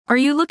Are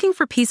you looking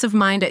for peace of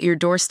mind at your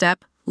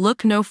doorstep?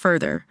 Look no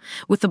further.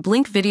 With the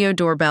Blink Video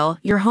Doorbell,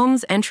 your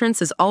home's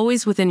entrance is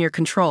always within your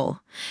control.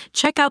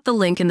 Check out the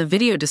link in the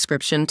video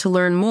description to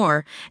learn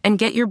more and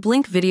get your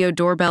Blink Video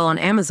Doorbell on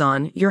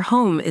Amazon. Your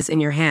home is in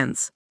your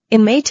hands.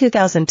 In May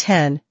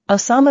 2010,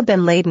 Osama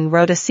bin Laden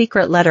wrote a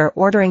secret letter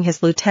ordering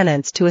his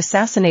lieutenants to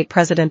assassinate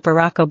President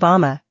Barack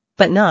Obama,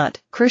 but not,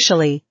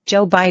 crucially,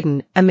 Joe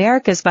Biden,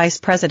 America's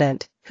vice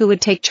president, who would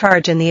take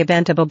charge in the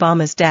event of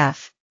Obama's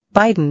death.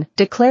 Biden,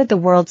 declared the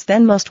world's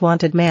then most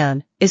wanted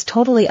man, is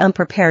totally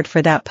unprepared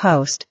for that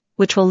post,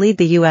 which will lead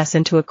the U.S.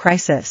 into a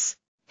crisis.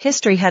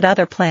 History had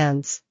other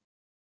plans.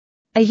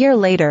 A year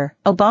later,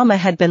 Obama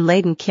had bin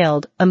Laden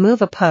killed, a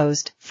move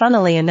opposed,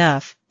 funnily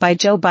enough, by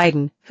Joe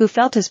Biden, who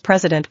felt his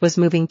president was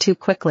moving too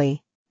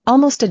quickly.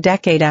 Almost a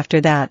decade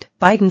after that,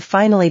 Biden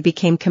finally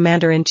became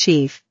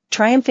commander-in-chief,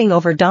 triumphing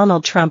over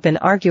Donald Trump in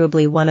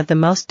arguably one of the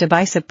most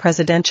divisive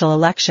presidential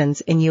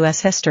elections in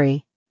U.S.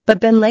 history. But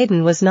bin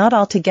Laden was not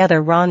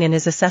altogether wrong in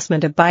his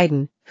assessment of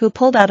Biden, who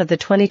pulled out of the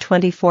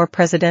 2024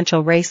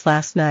 presidential race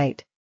last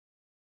night.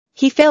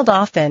 He failed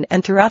often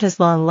and throughout his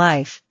long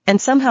life, and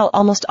somehow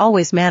almost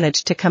always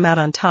managed to come out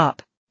on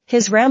top.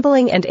 His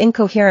rambling and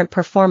incoherent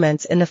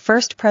performance in the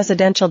first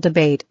presidential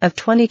debate of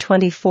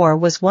 2024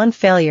 was one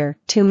failure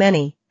too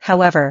many,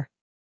 however.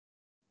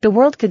 The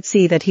world could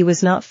see that he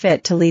was not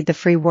fit to lead the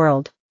free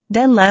world.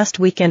 Then last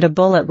weekend a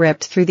bullet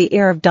ripped through the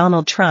ear of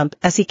Donald Trump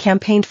as he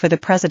campaigned for the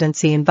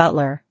presidency in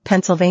Butler,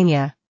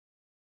 Pennsylvania.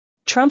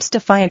 Trump's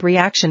defiant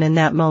reaction in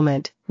that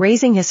moment,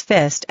 raising his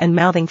fist and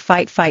mouthing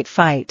 "fight, fight,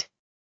 fight,"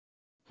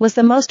 was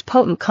the most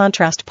potent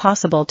contrast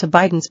possible to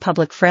Biden's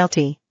public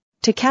frailty.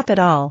 To cap it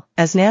all,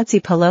 as Nancy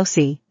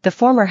Pelosi, the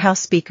former House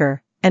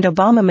Speaker, and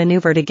Obama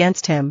maneuvered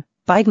against him,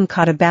 Biden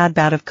caught a bad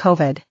bout of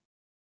COVID.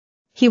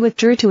 He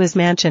withdrew to his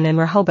mansion in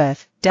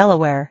Rehoboth,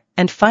 Delaware,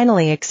 and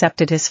finally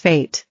accepted his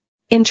fate.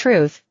 In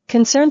truth,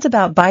 concerns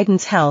about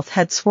Biden's health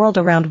had swirled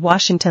around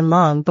Washington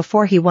long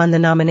before he won the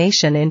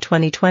nomination in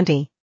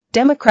 2020.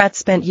 Democrats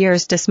spent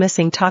years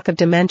dismissing talk of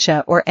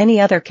dementia or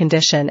any other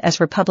condition as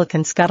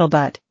Republican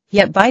scuttlebutt,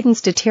 yet Biden's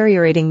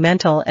deteriorating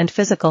mental and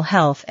physical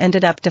health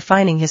ended up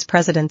defining his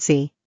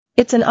presidency.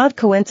 It's an odd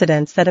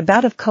coincidence that a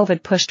bout of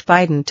COVID pushed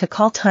Biden to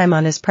call time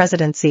on his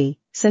presidency,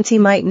 since he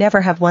might never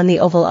have won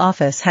the Oval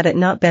Office had it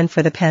not been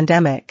for the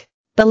pandemic.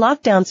 The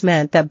lockdowns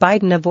meant that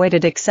Biden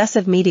avoided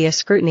excessive media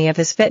scrutiny of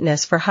his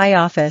fitness for high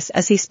office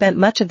as he spent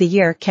much of the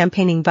year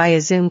campaigning via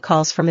Zoom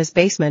calls from his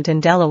basement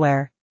in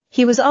Delaware.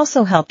 He was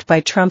also helped by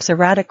Trump's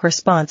erratic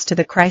response to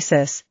the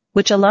crisis,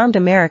 which alarmed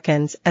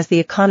Americans as the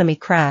economy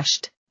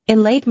crashed.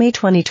 In late May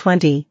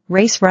 2020,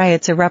 race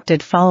riots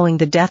erupted following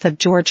the death of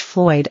George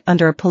Floyd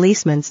under a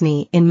policeman's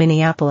knee in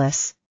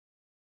Minneapolis.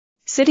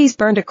 Cities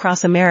burned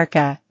across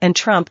America, and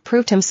Trump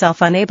proved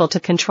himself unable to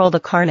control the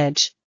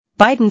carnage.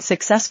 Biden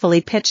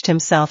successfully pitched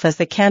himself as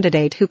the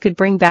candidate who could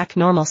bring back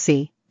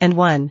normalcy, and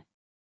won.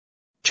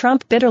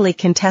 Trump bitterly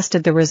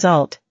contested the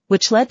result,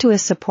 which led to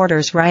his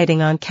supporters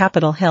rioting on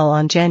Capitol Hill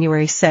on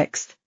January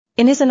 6.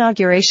 In his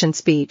inauguration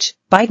speech,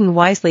 Biden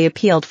wisely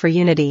appealed for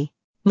unity.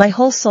 "My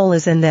whole soul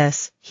is in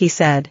this," he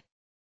said.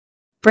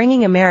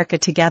 "Bringing America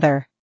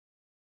together.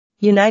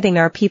 Uniting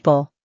our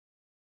people.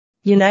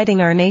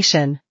 Uniting our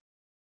nation."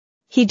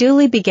 He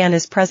duly began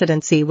his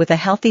presidency with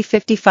a healthy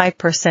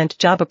 55%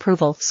 job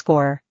approval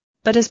score.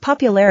 But his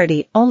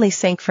popularity only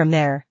sank from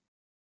there.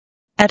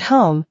 At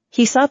home,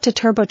 he sought to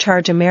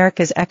turbocharge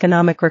America's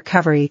economic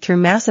recovery through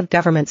massive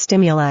government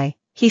stimuli.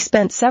 He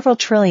spent several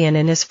trillion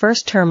in his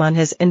first term on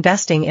his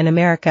Investing in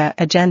America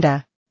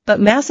agenda.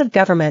 But massive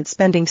government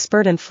spending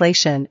spurred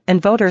inflation,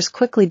 and voters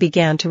quickly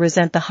began to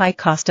resent the high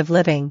cost of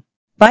living.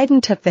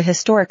 Biden took the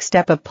historic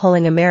step of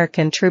pulling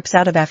American troops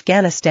out of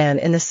Afghanistan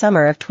in the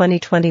summer of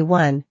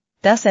 2021,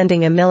 thus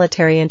ending a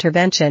military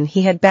intervention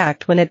he had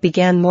backed when it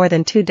began more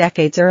than 2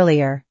 decades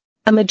earlier.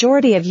 A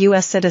majority of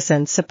U.S.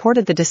 citizens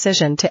supported the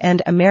decision to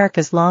end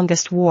America's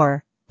longest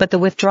war, but the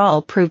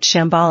withdrawal proved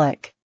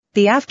shambolic.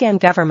 The Afghan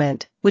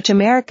government, which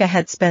America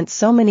had spent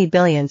so many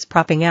billions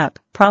propping up,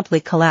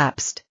 promptly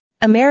collapsed.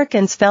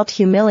 Americans felt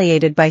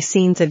humiliated by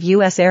scenes of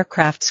U.S.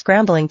 aircraft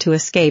scrambling to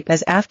escape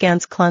as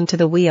Afghans clung to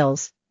the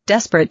wheels,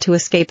 desperate to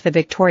escape the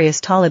victorious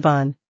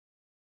Taliban.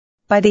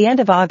 By the end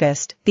of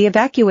August, the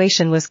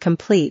evacuation was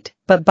complete,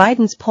 but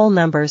Biden's poll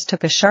numbers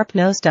took a sharp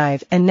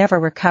nosedive and never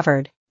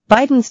recovered.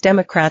 Biden's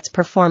Democrats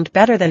performed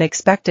better than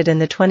expected in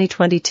the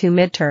 2022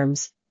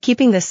 midterms,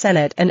 keeping the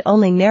Senate and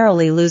only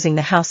narrowly losing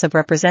the House of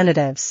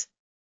Representatives.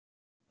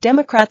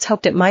 Democrats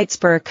hoped it might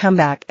spur a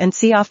comeback and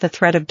see off the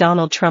threat of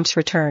Donald Trump's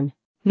return.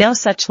 No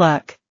such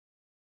luck.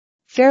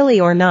 Fairly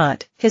or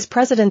not, his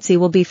presidency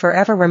will be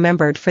forever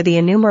remembered for the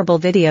innumerable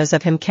videos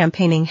of him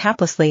campaigning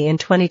haplessly in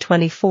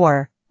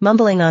 2024,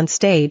 mumbling on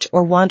stage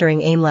or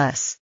wandering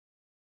aimless.